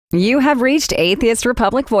You have reached Atheist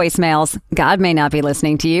Republic voicemails. God may not be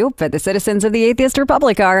listening to you, but the citizens of the Atheist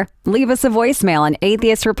Republic are. Leave us a voicemail on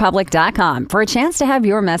atheistrepublic.com for a chance to have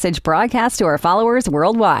your message broadcast to our followers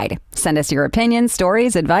worldwide. Send us your opinions,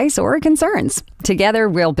 stories, advice, or concerns. Together,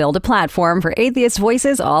 we'll build a platform for atheist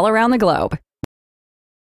voices all around the globe.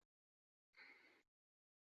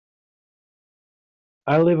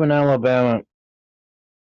 I live in Alabama,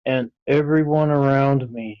 and everyone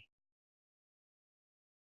around me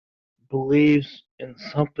believes in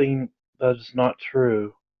something that is not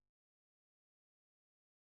true.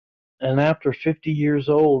 And after 50 years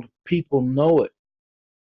old, people know it,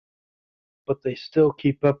 but they still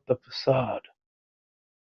keep up the facade.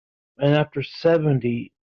 And after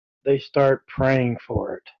 70, they start praying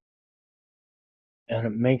for it. And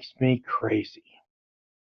it makes me crazy.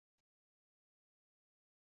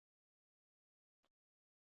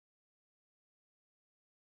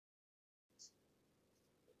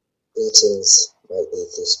 Greetings, my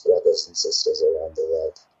atheist brothers and sisters around the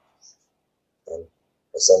world. And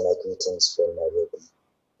I send my greetings from Navabi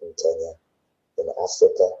in Kenya, in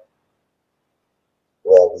Africa,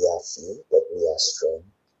 where we are few, but we are strong.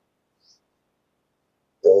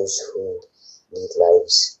 Those who lead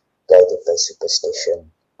lives guided by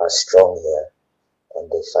superstition are strong here, and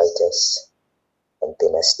they fight us and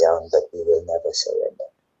pin us down, but we will never surrender.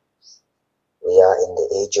 We are in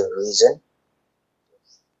the age of reason,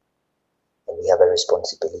 and we have a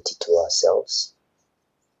responsibility to ourselves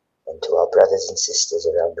and to our brothers and sisters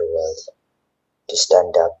around the world to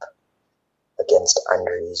stand up against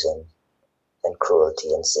unreason and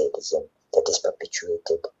cruelty and sadism that is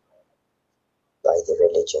perpetuated by the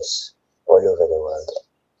religious all over the world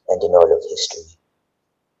and in all of history.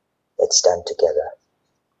 Let's stand together.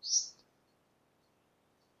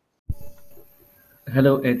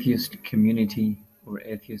 Hello, atheist community or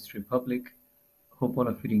Atheist Republic. Hope all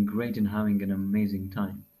are feeling great and having an amazing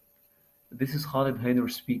time. This is Khalid Haider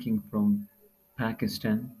speaking from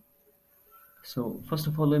Pakistan. So, first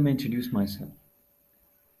of all, let me introduce myself.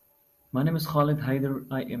 My name is Khalid Haider.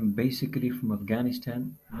 I am basically from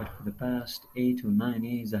Afghanistan, but for the past 8 or 9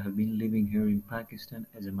 years, I have been living here in Pakistan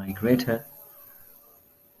as a migrator.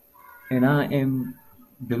 And I am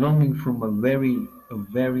belonging from a very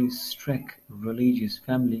strict religious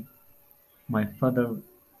family. My father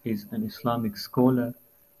is an Islamic scholar.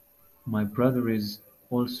 My brother is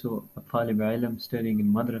also a Talib Ilm studying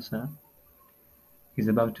in madrasa. He's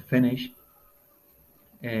about to finish,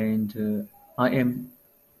 and I'm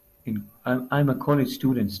a college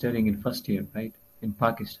student studying in first year, right, in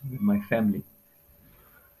Pakistan with my family.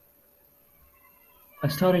 I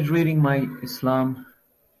started reading my Islam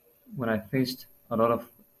when I faced a lot of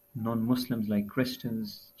non-Muslims like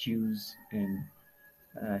Christians, Jews, and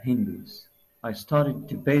Hindus. I started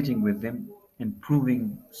debating with them and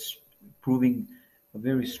proving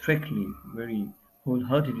very strictly, very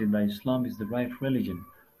wholeheartedly that Islam is the right religion.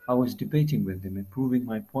 I was debating with them and proving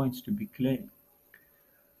my points to be clear.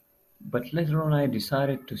 But later on, I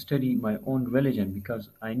decided to study my own religion because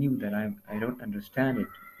I knew that I don't understand it,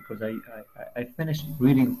 because I finished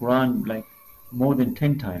reading Quran like more than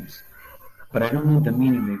 10 times, but I don't know the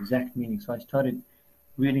meaning, the exact meaning. So I started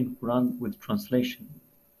reading Quran with translation.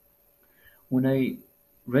 When I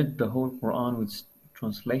read the whole Quran with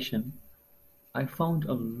translation, I found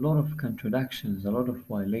a lot of contradictions, a lot of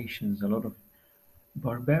violations, a lot of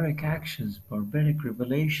barbaric actions, barbaric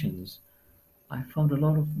revelations. I found a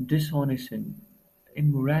lot of dishonest and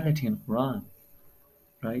immorality in Quran,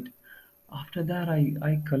 right? After that,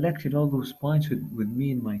 I collected all those points with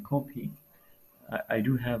me in my copy. I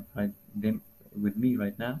do have them with me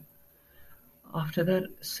right now. After that,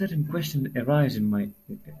 certain questions arise in my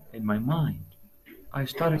mind. I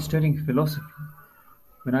started studying philosophy.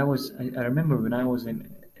 I remember when I was in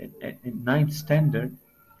ninth standard,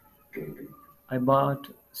 I bought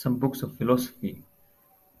some books of philosophy,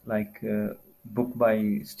 like book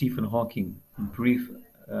by Stephen Hawking,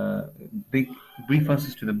 uh, big brief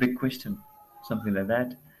answers to the big question, something like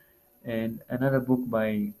that, and another book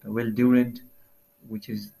by Will Durant, which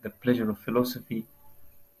is The Pleasure of Philosophy,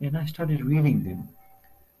 and I started reading them.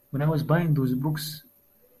 When I was buying those books,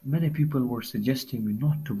 many people were suggesting me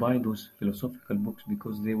not to buy those philosophical books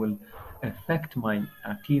because they will affect my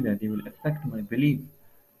aqidah, they will affect my belief,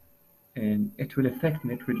 and it will affect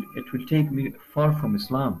me, it will take me far from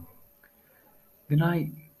Islam. Then I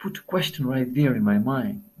put a question right there in my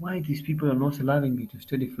mind: why these people are not allowing me to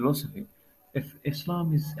study philosophy? If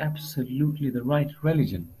Islam is absolutely the right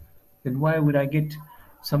religion, then why would I get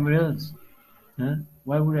somewhere else? Huh?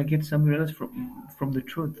 Why would I get somewhere else from the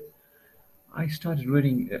truth? I started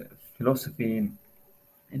reading philosophy,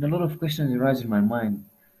 and a lot of questions arise in my mind.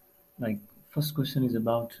 Like, first question is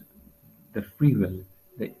about the free will,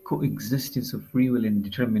 the coexistence of free will and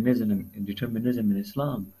determinism in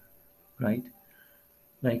Islam, right?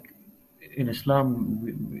 Like, in Islam,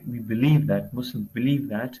 we believe that, Muslims believe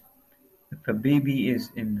that if a baby is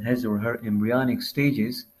in his or her embryonic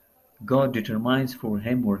stages, God determines for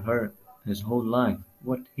him or her his whole life,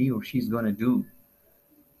 what he or she is going to do,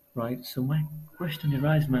 right? So my question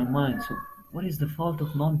arises in my mind, so what is the fault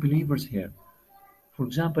of non-believers here? For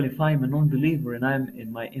example, if I'm a non-believer and I'm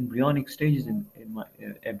in my embryonic stages in my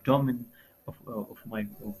abdomen of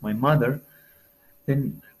my mother,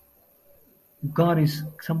 then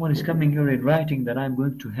someone is coming here and writing that I'm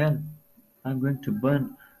going to hell. I'm going to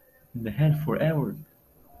burn in the hell forever.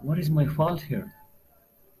 What is my fault here?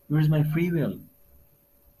 Where is my free will?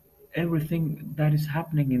 Everything that is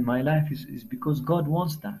happening in my life is because God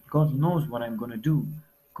wants that. God knows what I'm going to do.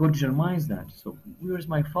 God determines that. So where is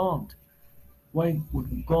my fault? Why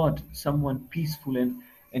would God, someone peaceful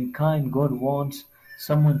and kind, God wants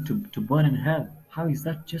someone to burn in hell? How is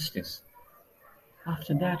that justice?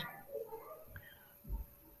 After that,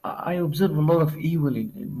 I observe a lot of evil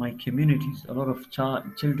in my communities, a lot of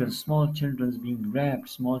children, small children being raped,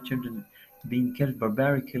 small children being killed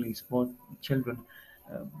barbarically, small children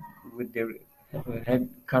with their head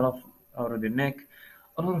cut off out of their neck,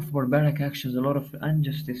 a lot of barbaric actions, a lot of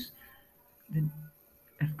injustice. Then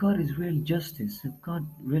if God is real justice, if God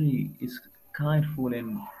really is kindful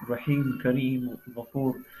and Rahim, Kareem,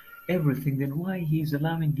 Ghafoor, everything, then why He is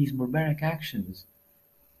allowing these barbaric actions?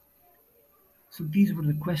 So these were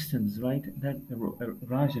the questions, right, that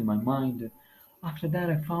arise in my mind. After that,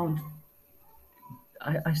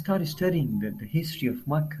 I started studying the history of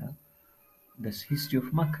Mecca,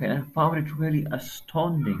 and I found it really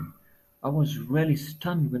astounding. I was really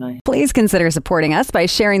stunned when I... Please consider supporting us by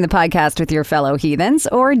sharing the podcast with your fellow heathens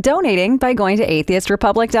or donating by going to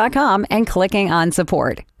atheistrepublic.com and clicking on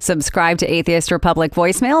support. Subscribe to Atheist Republic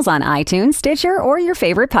voicemails on iTunes, Stitcher, or your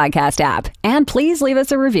favorite podcast app. And please leave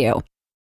us a review.